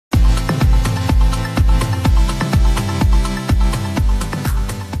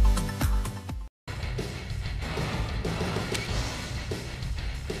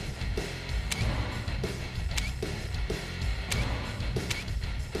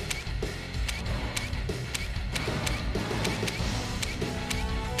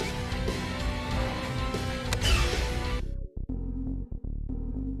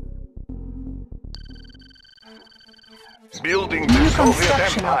Building New the Soviet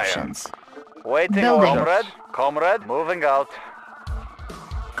construction Empire. options. Waiting Building. orders. Comrade, moving out.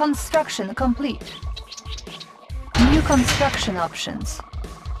 Construction complete. New construction options.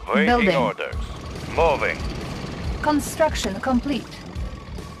 Waiting Building. orders. Moving. Construction complete.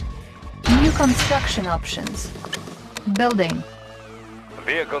 New construction options. Building.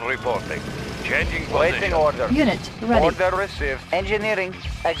 Vehicle reporting. Changing position. Waiting order. Unit ready. Order received. Engineering.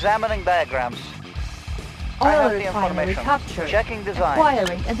 Examining diagrams. I Oil have the refinery information. captured. Checking design.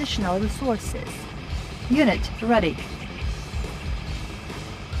 Acquiring additional resources. Unit ready.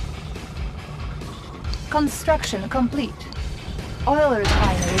 Construction complete. Oil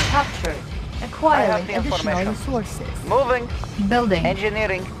refinery captured. Acquiring the additional information. resources. Moving. Building.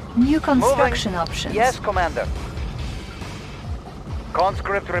 Engineering. New construction Moving. options. Yes, Commander.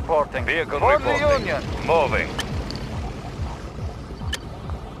 Conscript reporting. Vehicle For reporting. the Union. Moving.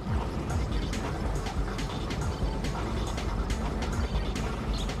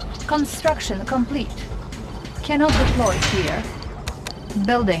 Construction complete. Cannot deploy here.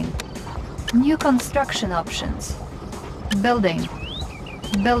 Building. New construction options. Building.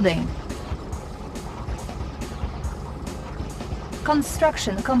 Building.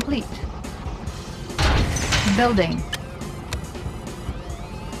 Construction complete. Building.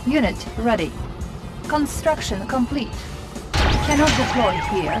 Unit ready. Construction complete. Cannot deploy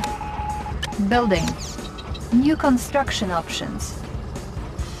here. Building. New construction options.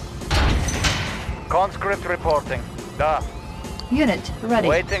 Conscript reporting. Da. Unit ready.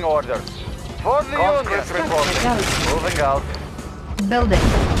 Waiting orders. For the Conscript Union. reporting. Garrison. Moving out. Building.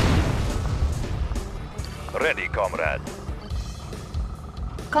 Ready, comrade.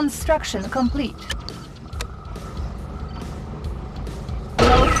 Construction complete.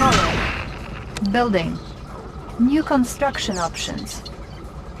 Low power. Building. New construction options.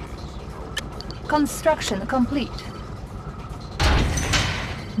 Construction complete.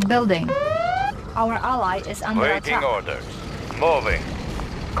 Building. Our ally is under Waiting attack. orders. Moving.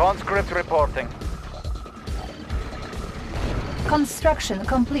 Conscript reporting. Construction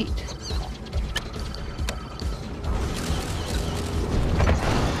complete.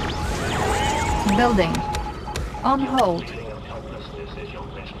 Building. On hold.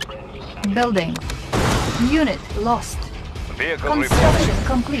 Building. Unit lost. Vehicle Construction reporting.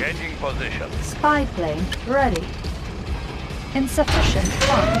 complete. Changing position. Spy plane ready. Insufficient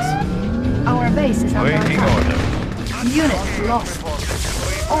funds. Our base is under Waiting attack. order. Unit lost.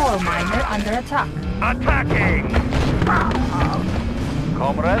 Ore miner under attack. Attacking!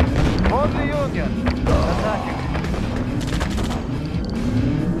 Comrade. For the Union. Attacking.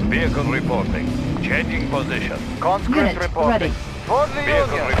 Vehicle reporting. Changing position. Conscript Unit reporting. ready. For the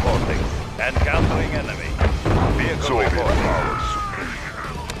Vehicle Union. reporting. Encountering enemy. Vehicle reporting.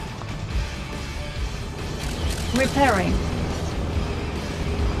 Repairing.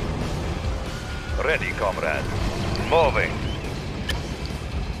 Ready, comrade. Moving.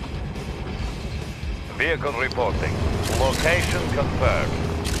 Vehicle reporting. Location confirmed.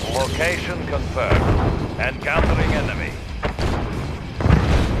 Location confirmed. Encountering enemy.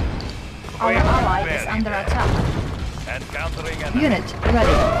 Our Waiting ally is very under bad. attack. Encountering enemy. Unit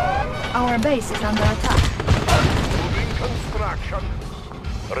ready. Our base is under attack. Moving construction.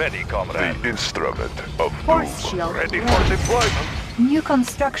 Ready, comrade. The instrument of Force doom. shield Ready ready. for deployment. New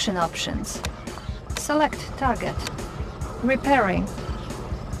construction options. Select target. Repairing.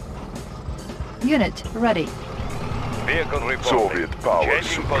 Unit ready. Vehicle reporting. Soviet power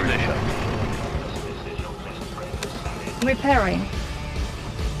Changing supreme. position. Repairing.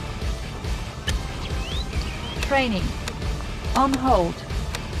 Training. On hold.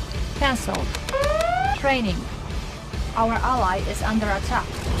 Cancelled. Training. Our ally is under attack.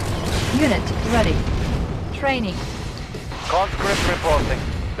 Unit ready. Training. Conscript reporting.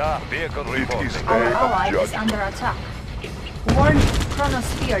 Da. Vehicle It is reporting. Our day of ally is judgment. under attack. Warning.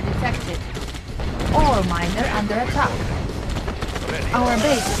 Chronosphere detected. Ore miner under attack. Ready. Our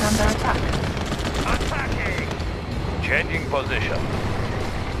base is under attack. Attacking. Changing position.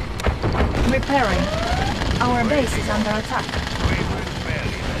 Repairing. Our base is under attack.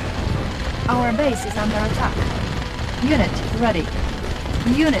 Our base is under attack. Unit ready.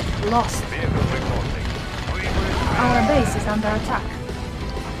 Unit lost. Vehicle reporting. Our base is under attack.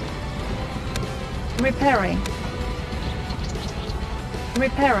 Repairing.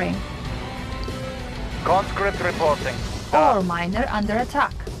 Repairing. Conscript reporting. Ore miner under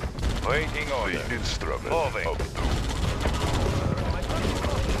attack. Waiting order. The instrument Moving. of doom.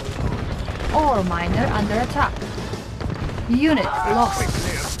 Ore miner under attack. Unit lost.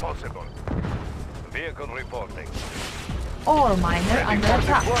 Quickly as possible. Vehicle reporting. Ore miner Ready under for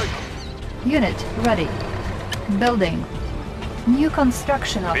attack. deployment. Unit ready. Building. New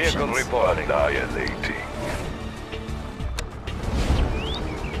construction Vehicle options. reporting. Annihilating.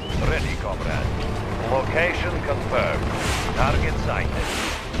 Ready, comrade. Location confirmed. Target sighted.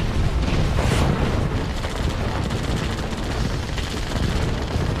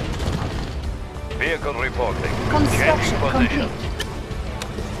 Vehicle reporting. Construction Changing position.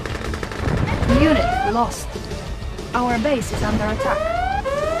 complete. Unit lost. Our base is under attack.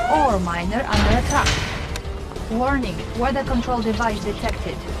 Ore miner under attack. Warning, weather control device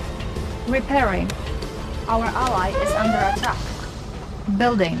detected. Repairing. Our ally is under attack.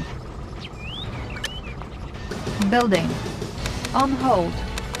 Building. Building. On hold.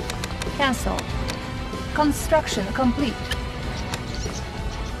 Cancel. Construction complete.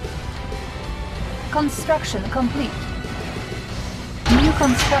 Construction complete. New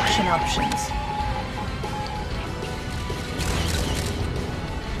construction options.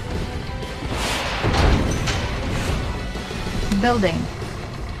 Building.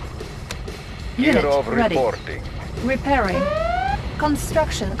 Unit ready. reporting. Repairing.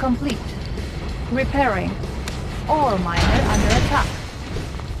 Construction complete. Repairing. Ore miner under attack.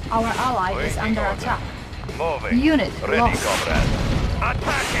 Our ally is Waiting under order. attack. Moving. Unit Ready, lost. comrade.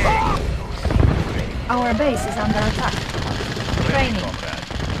 Attacking! Our base is under attack. Ready, Training.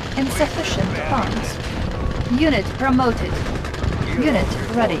 comrade. Insufficient funds. Unit promoted. Unit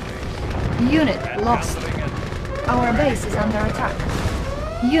ready. Unit lost. Handling it. Our base is under attack.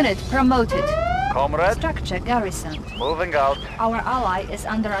 Unit promoted. Comrade, Structure garrisoned. moving out. Our ally is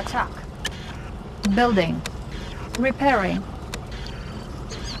under attack. Building. Repairing.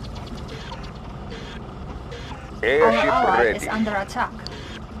 Our Airship ally ready. is under attack.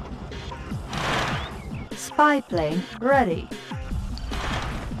 Spy plane ready.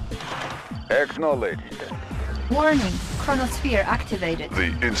 Acknowledged. Warning, chronosphere activated.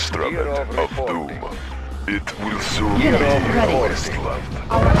 The instrument Year of of doom. reporting. It will soon Unit be ready. wasteland.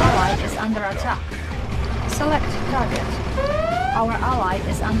 Our ally is under attack. Select target. Our ally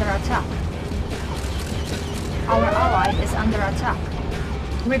is under attack. Our ally is under attack.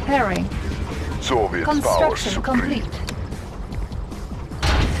 Repairing. Soviet power Construction supreme. complete.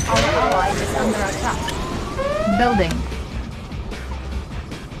 Our ally is under attack. Building.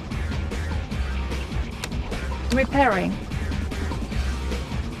 Repairing.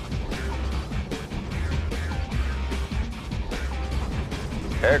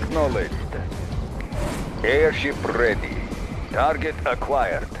 Acknowledged. Airship ready. Target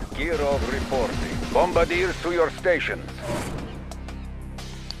acquired. Kirov reporting. Bombardiers to your stations.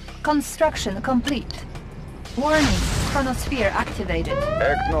 Construction complete. Warning, chronosphere activated.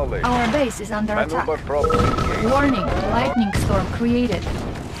 Acknowledged. Our base is under attack. Maneuver problem engaged. Warning, lightning storm created.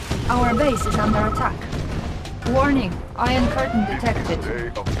 Our base is under attack. Warning, iron curtain detected. Day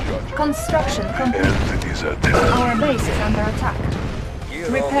of judgment. Construction complete. End is at hand. Our base is under attack.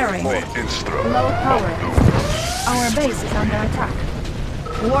 Kirov Repairing. reporting. The instrument Low power. of doom. Our base is under attack.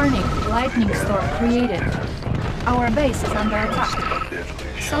 Warning, lightning storm created. Our base is under attack.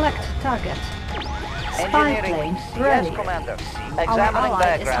 Select target. Spy plane ready. Yes, Commander. Our Examining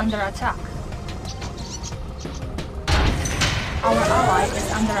ally is diagrams. under attack. Our ally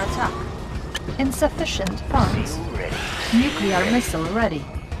is under attack. Insufficient funds. Nuclear missile ready.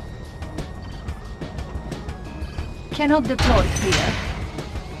 Cannot deploy here.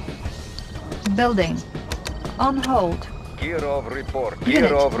 Building. On hold. Kirov report.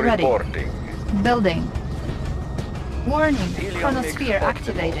 Unit Kirov ready. reporting. Building. Warning, Helium chronosphere mix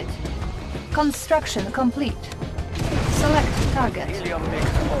activated. Construction complete. Select target. Helium mix.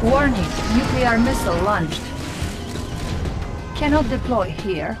 Warning, nuclear missile launched. Cannot deploy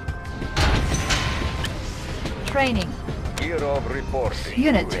here. Training. Kirov reporting.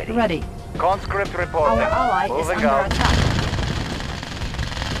 Unit ready. Conscript Our reporting. ally is Moving under out. attack.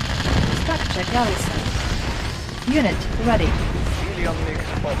 Structure garrison. Unit ready. Helium mix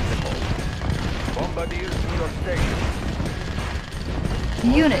optimal. Bombardiers to your station.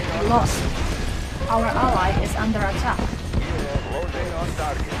 Unit lost. Our ally is under attack. Kirov loading on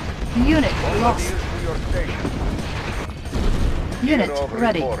target. Unit lost. Bombardiers to your station. Unit Kirov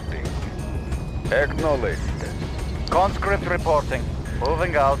ready. reporting. Acknowledged. Conscript reporting.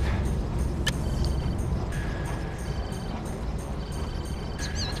 Moving out.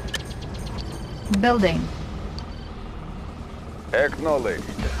 Building. Acknowledged.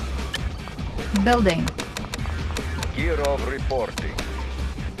 Building. Kirov reporting.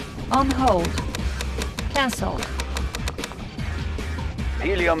 On hold. Cancelled.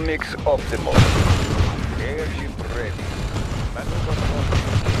 Helium mix optimal. Airship ready. Maneuver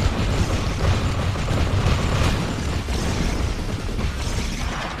problem.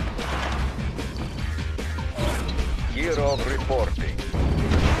 Hero reporting.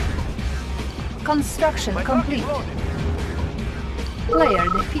 Construction complete. Player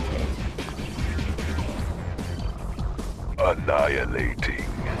defeated. Annihilating.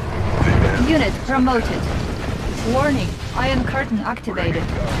 The end. Unit promoted. Warning, Iron Curtain activated.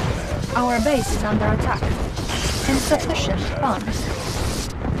 Our base is under attack. Insufficient funds.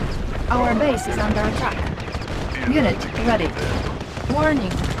 Our base is under attack. Unit ready.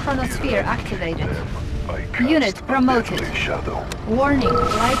 Warning, Chronosphere activated. I cast Unit a promoted. deadly shadow. Warning,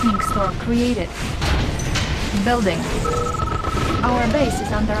 lightning storm created. Building. Our base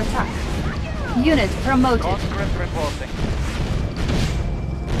is under attack. Unit promoted. Conscript reporting.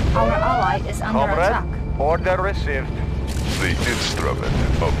 Our ally is under attack. Comrade, order received. The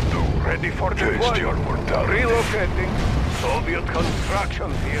instrument of doom. Ready for Taste your deployment. mortality. Relocating. Soviet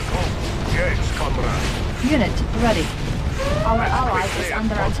construction vehicle. Yes, comrade. Unit ready. Our ally is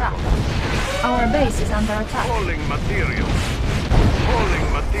under attack. Our base is under attack. Hauling material. Hauling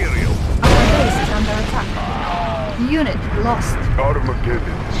material. Our base is under attack. Unit lost.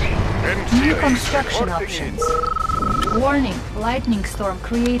 Armageddon. New MCA construction reporting in. options. Warning, lightning storm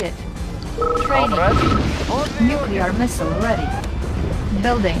created. Training. Comrade, Nuclear missile ready.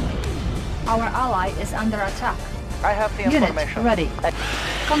 Building. Our ally is under attack. I have the Unit information. ready.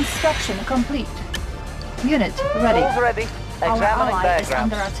 Construction complete. Unit ready. Tools ready. Our Examining ally is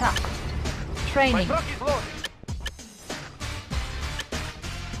diagrams. under attack. My Training. truck is loaded.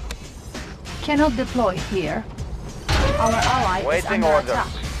 Cannot deploy here. Our ally is Waiting under orders. attack.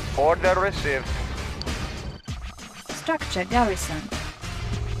 Order received. Structure garrison.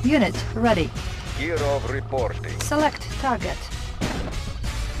 Unit ready. Hero reporting. Select target.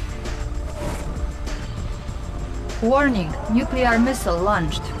 Warning, nuclear missile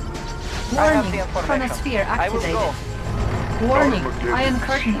launched. I have Warning, the information. chronosphere I will activated. go. Warning, Armageddon. Iron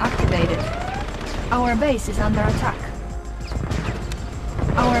Curtain activated. Our base is under attack.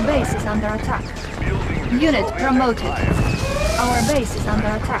 Our base is under attack. Building the Unit Soviet promoted. Empire. Our base is under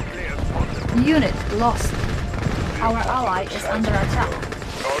attack. Clear possible. Unit lost. Our ally is under attack.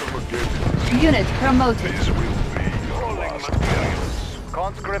 Armageddon. Unit promoted. This will be your Hauling last. materials.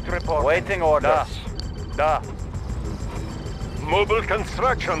 Conscript report. Waiting orders. Da. Mobile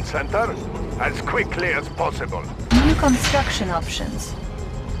construction center. As quickly as possible. New construction options.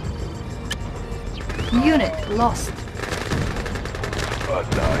 Unit lost.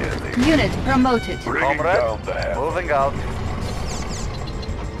 Annihilate. Unit promoted. Bringing Comrade, down the hammer. moving out.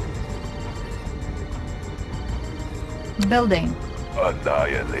 Building.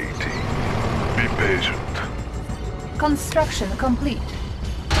 Annihilating. Be patient. Construction complete.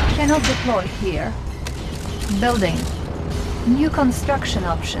 Cannot deploy here. Building. New construction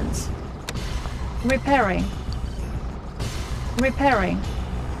options. Repairing. Repairing.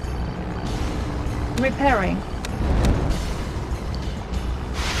 Repairing.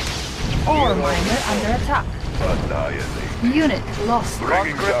 Ore miner under attack. Annihilate. Unit lost.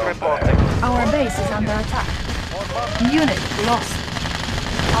 Bringing Conscript down the reporting. hammer. Our base is under attack. Unit lost.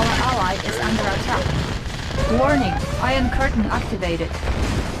 Our ally is under attack. Warning, Iron Curtain activated.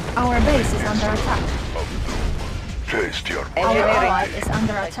 Our base is under attack. Of doom. Taste your Our Engineering. ally is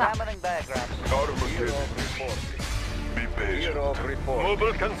under attack. Examining diagrams. Armageddon. Be patient. Hero report.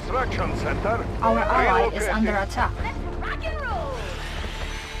 Mobile construction center. Our ally is Relocating. under attack.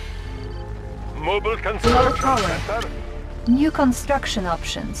 Mobile Low construction power. center. New construction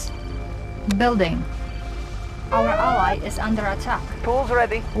options. Building. Our ally is under attack. Tools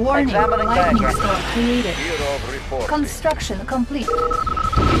ready. Warning, Examining lightning diagrams. storm created. Hero report. Construction complete.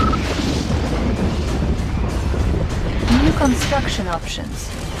 New construction options.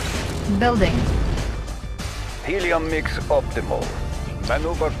 Building. Helium mix optimal.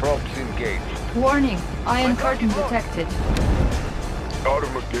 Maneuver probes engaged. Warning, Iron Curtain detected.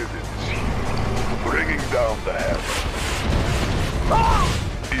 Armageddon. Bringing down the hammer.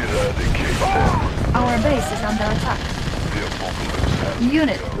 Eradicate them. Our base is under attack. The apocalypse has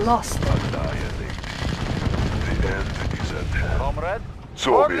Unit lost. annihilated. The end is at hand. Comrade.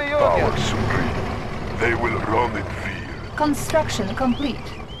 Soviet Order power Union. supreme. They will run in fear. Construction complete.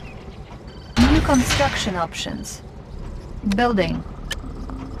 New construction options. Building.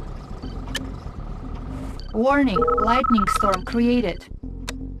 Warning, lightning storm created.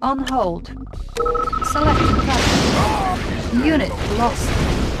 On hold. Select target. Unit lost.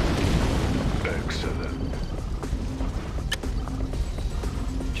 Excellent.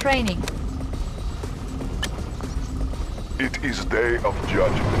 Training. It is day of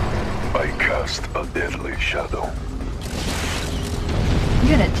judgment. I cast a deadly shadow.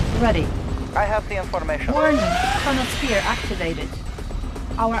 Unit ready. I have the information. Warning, Chronosphere activated.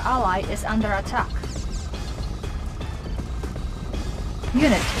 Our ally is under attack.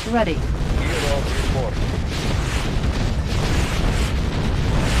 Unit ready. Gear of report.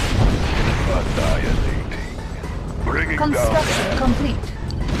 Annihilating. Bringing Construction down. complete.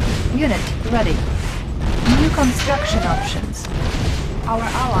 Unit ready. New construction options. Our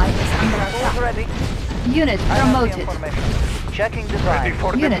ally is under Tools attack. ready. Unit I have the promoted. information. Checking Ready design.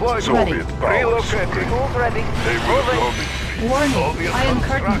 for Unit deployment. ready. Soviet power Relocating. supreme. Tools ready. They will Moving. run in fear. Warning, Soviet Iron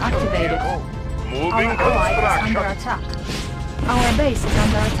Curtain construction activated. vehicle. Our Moving ally is construction. under attack. Our base is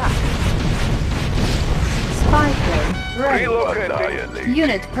under attack. Spy plane ready. Relocating. Annihilate.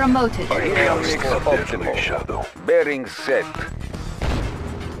 Unit promoted. I Helium cast mix a deadly optimal. shadow. Bearing set.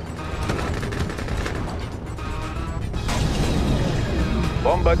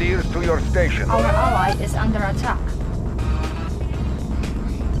 Bombardiers to your station. Our ally is under attack.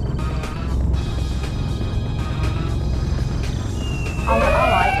 Our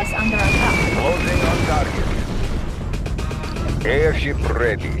ally is under attack. Closing on target. Airship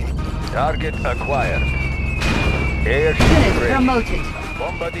ready. Target acquired. Airship Unit ready. promoted.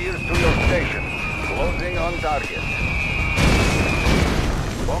 Bombardiers to your station. Closing on target.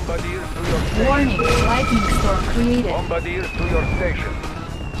 Bombardiers to your station. Warning, lightning storm created. Bombardiers to your station.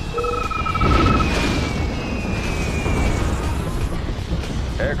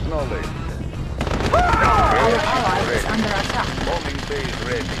 Acknowledged. Our ally is under attack. Bombing base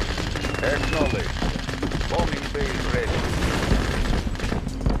ready. Acknowledged. Bombing base ready.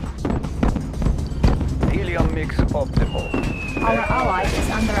 Helium mix optimal. Our ally is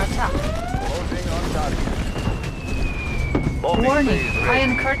under attack. Closing on target. Bombing Warning, base ready.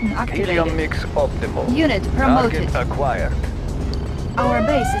 Iron Curtain Helium activated. mix optimal. Unit promoted. Target acquired. Our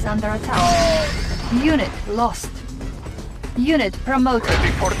base is under attack. Unit lost. Unit promoted.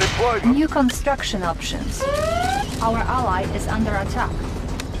 Ready for deployment. New construction options. Our ally is under attack.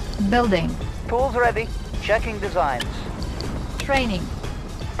 Building. Tools ready. Checking designs. Training.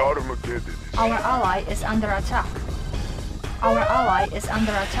 Armageddon. Our ally is under attack. Our ally is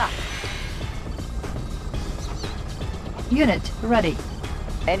under attack. Unit ready.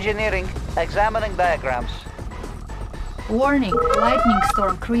 Engineering. Examining diagrams. Warning, lightning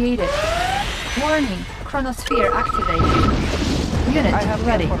storm created. Warning, chronosphere activated. Unit I have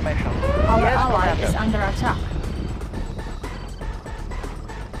ready. the information. Our Yes, ally Commander. is under attack.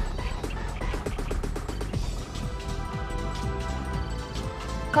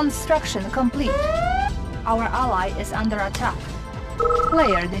 Construction complete. Our ally is under attack.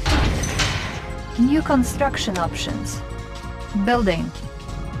 Player defeated. New construction options. Building.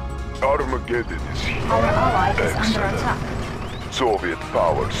 Armageddon is here. Our ally is under Excellent. attack. Soviet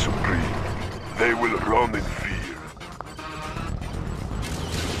power supreme. They will run in fear.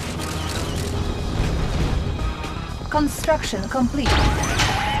 Construction complete.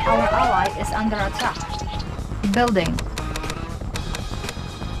 Our ally is under attack. Building.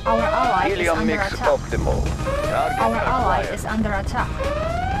 Our ally is Helium under mix attack. optimal. Target Our ally acquired. is under attack.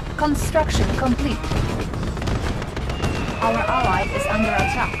 Construction complete. Our ally is under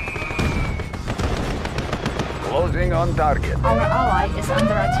attack. Closing on target. Our ally is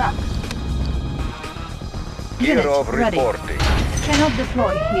under attack. Gear Unit of ready. reporting. Cannot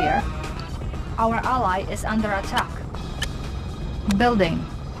deploy here. Our ally is under attack. Building.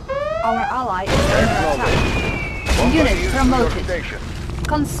 Our ally is under attack. Acknowledged. Unit Bombardiers to your promoted. station.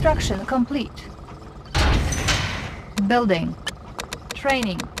 Construction complete. Building.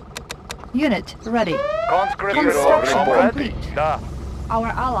 Training. Unit ready. Conscript Construction report. complete. Da. Our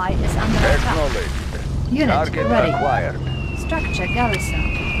ally is under attack. Acknowledged. Unit Target ready. acquired. Structure garrison.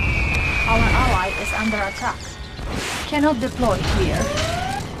 Our ally is under attack. Cannot deploy here.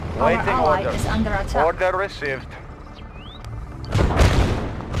 Our Waiting ally order. is under attack. Order received.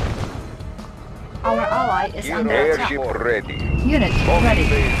 Our ally is Gear under attack. airship ready. Unit Bombing ready.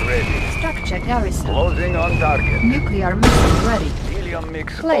 base ready. Structure garrison. Closing on target. Nuclear missile ready. Helium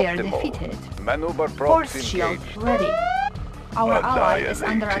mix Player optimal. defeated. Maneuver Force probes shield engaged. ready. Our ally is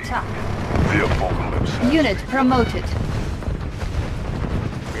under Annihilating. attack. The apocalypse has Unit promoted.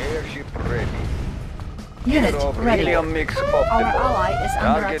 Airship ready. Unit Gear of ready. Helium mix optimal. Our ally is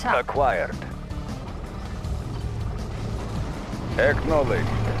under Target attack. acquired. Acknowledged.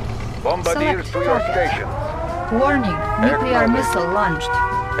 Bombardiers Select to your target. station. Warning, nuclear Acknowledged. missile launched.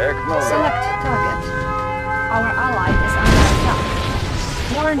 Acknowledged. Select target. Our ally is under attack.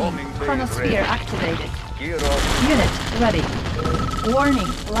 Warning, Bombing base chronosphere ready. activated. Gear of Unit ready. Warning,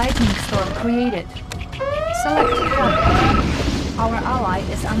 lightning storm created. Select target. Our ally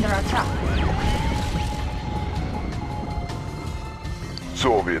is under attack.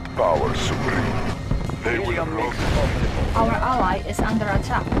 Soviet power supreme. They will helium run. mix optimal. Our ally is under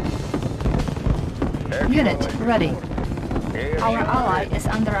attack. Unit Acknowledged. ready. Our ally is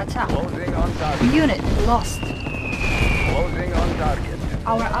under attack. Closing on target. Unit lost. Closing on target.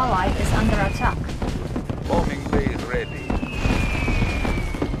 Our ally is under attack. Bombing base ready.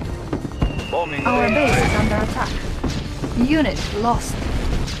 Bombing Our base base is ready. under attack. Unit lost.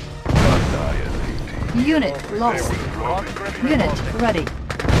 Annihilating. Unit They lost. will run in Conscript fear. Unit reporting. ready.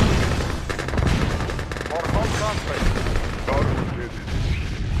 For home conscript. Targeted.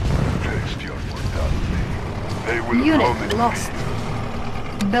 Taste your mortality. They will run in Unit lost.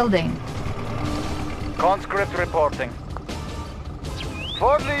 fear. Building. Conscript reporting.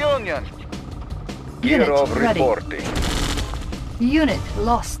 For the Union. Unit Gear of ready. reporting. Unit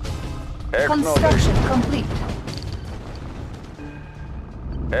lost. Acknowledged. Construction complete.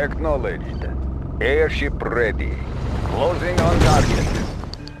 Acknowledged. Airship ready. Closing on target.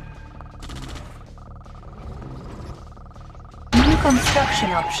 New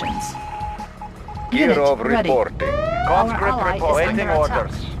construction options. Gear Unit of ready. reporting. Our Conscript ally is reporting. under Waiting attack.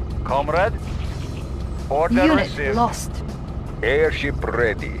 orders. Comrade. Order Unit received. lost. Airship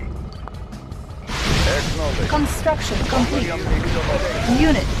ready. Acknowledged. Construction complete. William Mix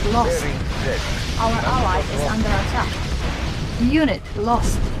Unit lost. Bearing set. Our ally is under attack. Unit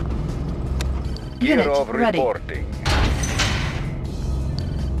lost. Gear Unit of ready. reporting.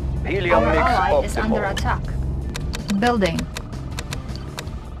 Helium Our mix ally optimal. is under attack. Building.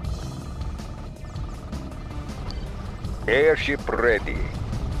 Airship ready.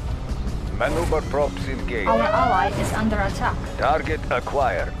 Maneuver props engaged. Our ally is under attack. Target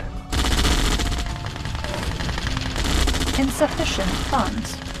acquired. Insufficient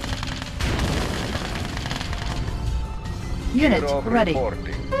funds. Gear Unit of ready.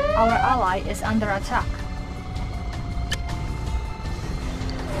 reporting. Our ally is under attack.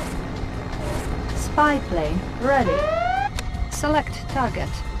 Spy plane ready. Select target.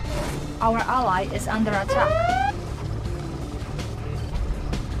 Our ally is under attack.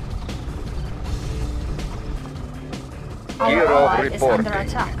 Our Gear of ally is under reporting.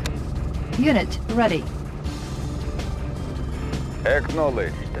 attack. Unit ready.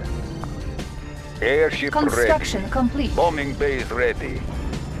 Acknowledged. Airship Construction ready. complete. Bombing base ready.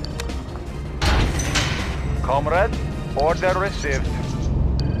 Comrade, order received.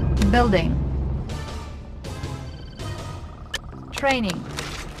 Building. Training.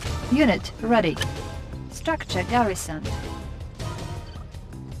 Unit ready. Structure garrison.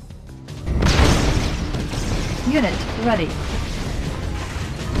 Unit ready.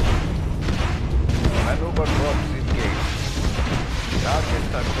 Maneuver props engaged. Target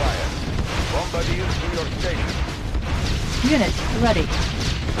acquired. Bombardiers to your station. Unit ready.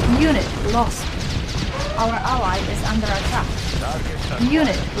 Unit lost. Our ally is under attack. Target acquired.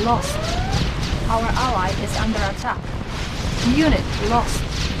 Unit lost. Our ally is under attack. Unit lost.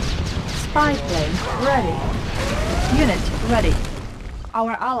 Spy plane ready. Unit ready.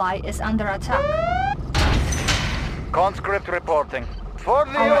 Our ally is under attack. Conscript reporting. For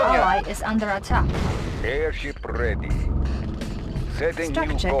the Our Union. ally is under attack. Airship ready. Setting new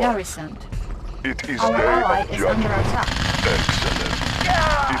Structure course. garrisoned. It is Our day ally of is under judgment. attack. Excellent.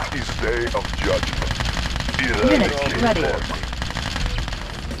 It is day of judgment. Unit Eradicate ready. them.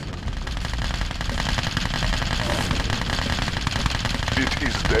 It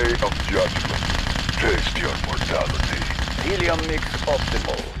is day of judgment. Taste your mortality. Helium mix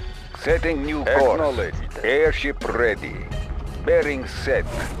optimal. Setting new course. Acknowledged. Airship ready. Bearing set.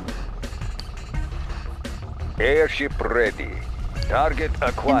 Airship ready. Target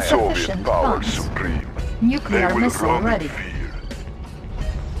acquired. Insufficient. Soviet power funds. supreme. They Nuclear will missile run in ready. fear.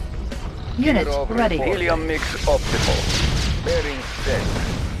 Unit Gear of ready. report. Helium mix optimal. Bearing set.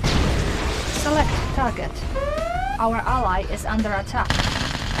 Select target. Our ally is under attack.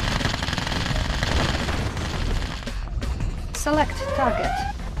 Select target.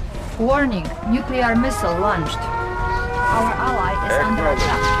 Warning, nuclear missile launched. Our ally is under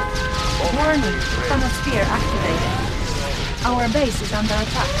attack. Warning, chronosphere activated. Our base is under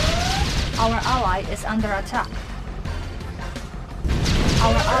attack. Our ally is under attack.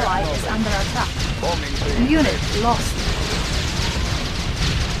 Our ally is under attack. Bombing base. Unit lost.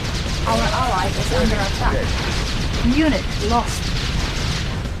 Our ally is under attack. Unit lost.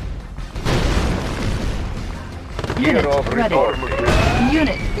 Gear Unit of ready. reporting.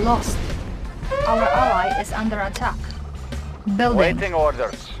 Unit lost. Our ally is under attack. Building. Waiting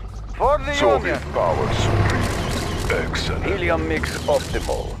orders. For the Soviet Union. power supreme. Excellent. Helium mix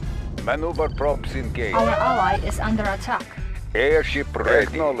optimal. Maneuver props engaged. Our ally is under attack. Airship ready.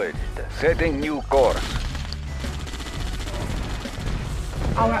 Acknowledged. Setting new course.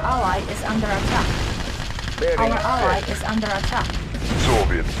 Our ally is under attack. Bearing Our ally set. is under attack.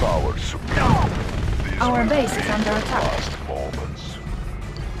 Soviet power supreme. The Our base is under attack. Last moments.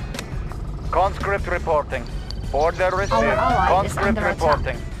 Conscript reporting. Order received. Our ally is Conscript under attack.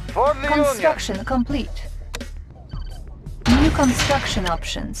 reporting. For the Construction complete. New construction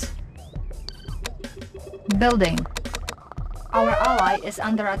options. Building. Our ally is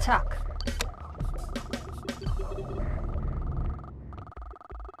under attack.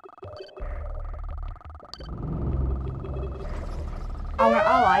 Our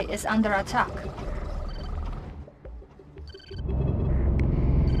ally is under attack.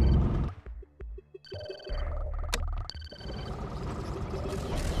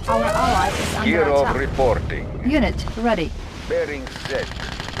 Our ally is under Gear of attack. reporting. Unit ready. Bearing set.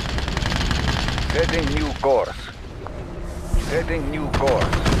 Setting new course. Setting new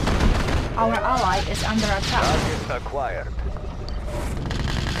course. Our ally is under attack. Target acquired.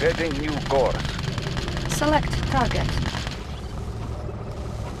 Setting new course. Select target.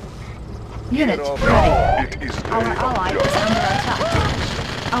 Unit Gear of ready. It is day Our of ally is judgment. under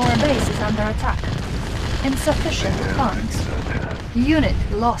attack. Our base is under attack. Insufficient funds. Unit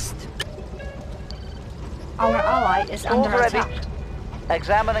lost. Our ally is Tools under ready. attack.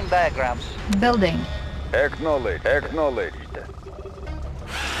 Examining diagrams. Building. Acknowledged. Acknowledged.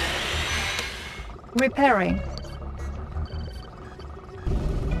 Repairing.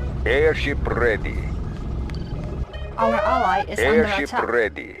 Airship ready. Our ally is under Airship attack.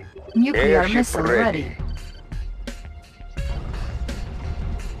 ready. Nuclear Airship missile ready. ready.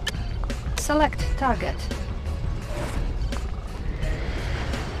 Select target.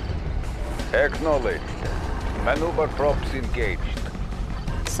 Acknowledged. Maneuver props engaged.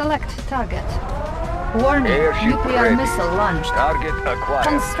 Select target. Warning, Airship nuclear ready. missile launched. Target acquired.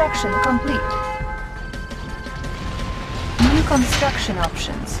 Construction complete. New construction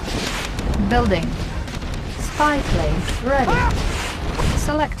options. Building. Spy plane ready.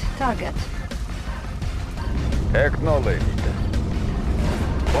 Select target. Acknowledged.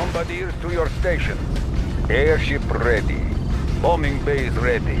 Bombardiers to your station. Airship ready. Bombing base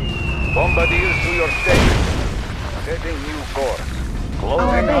ready. Bombardiers to your station. Setting new course. Our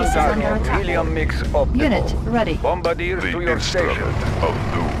Closing base on is under target. attack. Helium mix optimal. Unit ready. Bombardiers The to your instrument station. of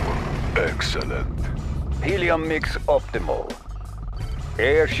doom. Excellent. Helium mix optimal.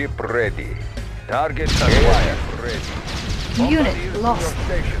 Airship ready. Target acquired. Ready. Unit Bombardiers to lost. your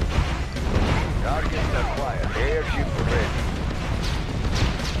station. Target acquired. Airship ready.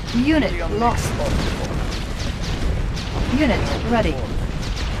 Unit Helium lost. mix optimal. Unit ready.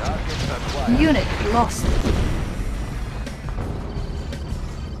 Target acquired. Unit lost.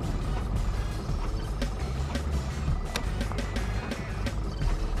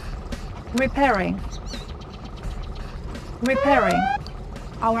 Repairing. Repairing.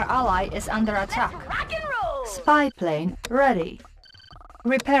 Our ally is under attack. Spy plane ready.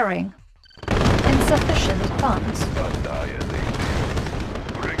 Repairing. Insufficient funds. Annihilate.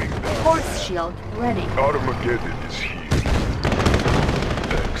 Bringing down. Force shield ready. Armageddon is here.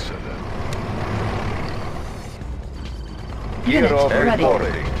 Excellent. Gear Unit of ready.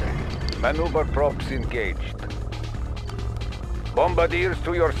 reporting. Maneuver props engaged. Bombardiers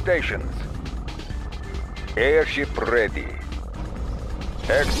to your stations. Airship ready.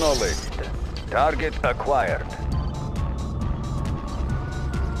 Acknowledged. Target acquired.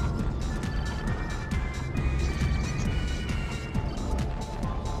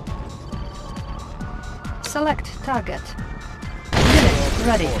 Select target. Unit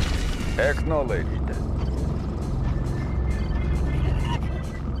ready. Acknowledged.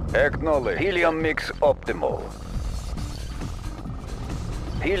 Acknowledged. Helium mix optimal.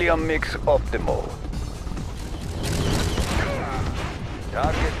 Helium mix optimal.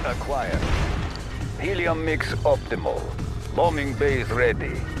 Target acquired. Helium mix optimal. Bombing base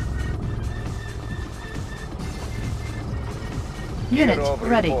ready. Unit Gear of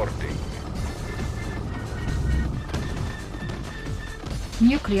ready. reporting.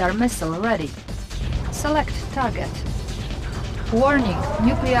 Nuclear missile ready. Select target. Warning,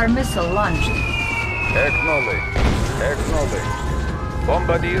 nuclear missile launched. Acknowledged. Acknowledged.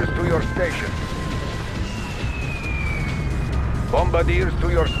 Bombardiers to your station. Bombardiers to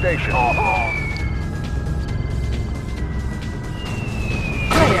your station.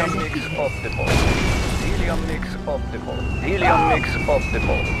 Player Helium mix defeated. optimal. Helium mix optimal. Helium mix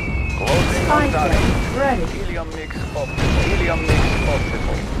optimal. Closing Spy on target. plane ready. Helium mix optimal. Helium mix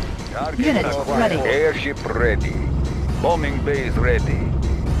optimal. Target Unit acquired. ready. Airship ready. Bombing base ready.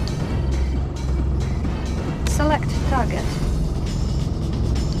 Select target.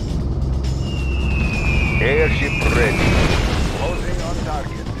 Airship ready. Closing on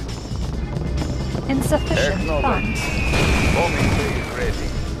target. Insufficient Acknowledged. funds. Bombing base ready.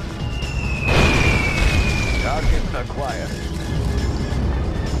 Target acquired.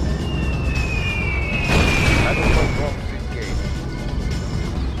 Medical drones engaged.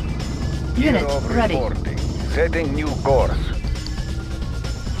 Unit Hero ready. reporting. Setting new course.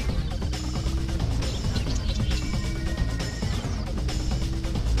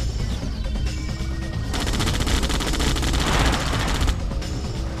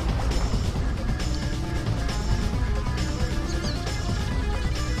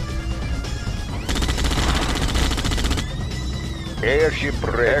 Airship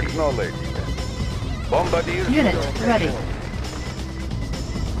ready. Acknowledged. Bombardier. Unit ready.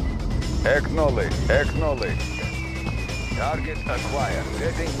 Acknowledged. Acknowledged. Target acquired.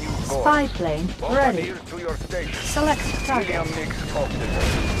 Setting new course. Spy plane ready. Bombardier to your station. Select target. Helium mix optimal.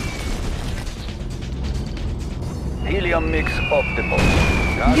 Helium mix optimal.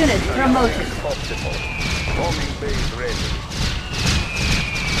 Target Unit promoted. mix optimal. Bombing base ready.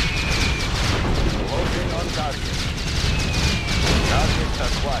 Loading on target. Target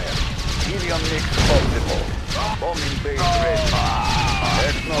acquired. Helium mix optimal. Bombing base ready.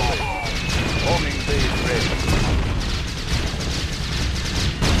 Acknowledged. Bombing base ready.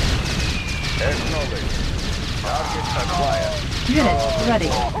 Acknowledged. Target acquired. Unit ready.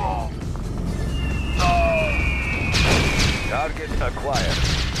 Target acquired.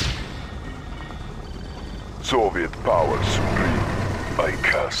 Soviet power supreme. I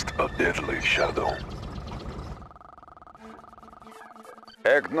cast a deadly shadow.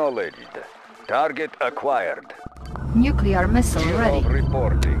 Acknowledged. Target acquired. Nuclear missile Hero ready.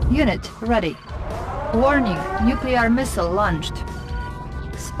 reporting. Unit ready. Warning, nuclear missile launched.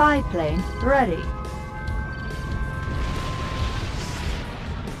 Spy plane ready.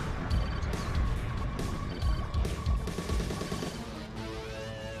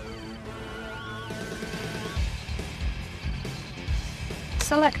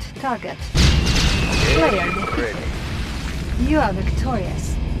 Select target. Player defeated. Ready. You are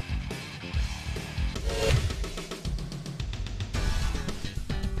victorious.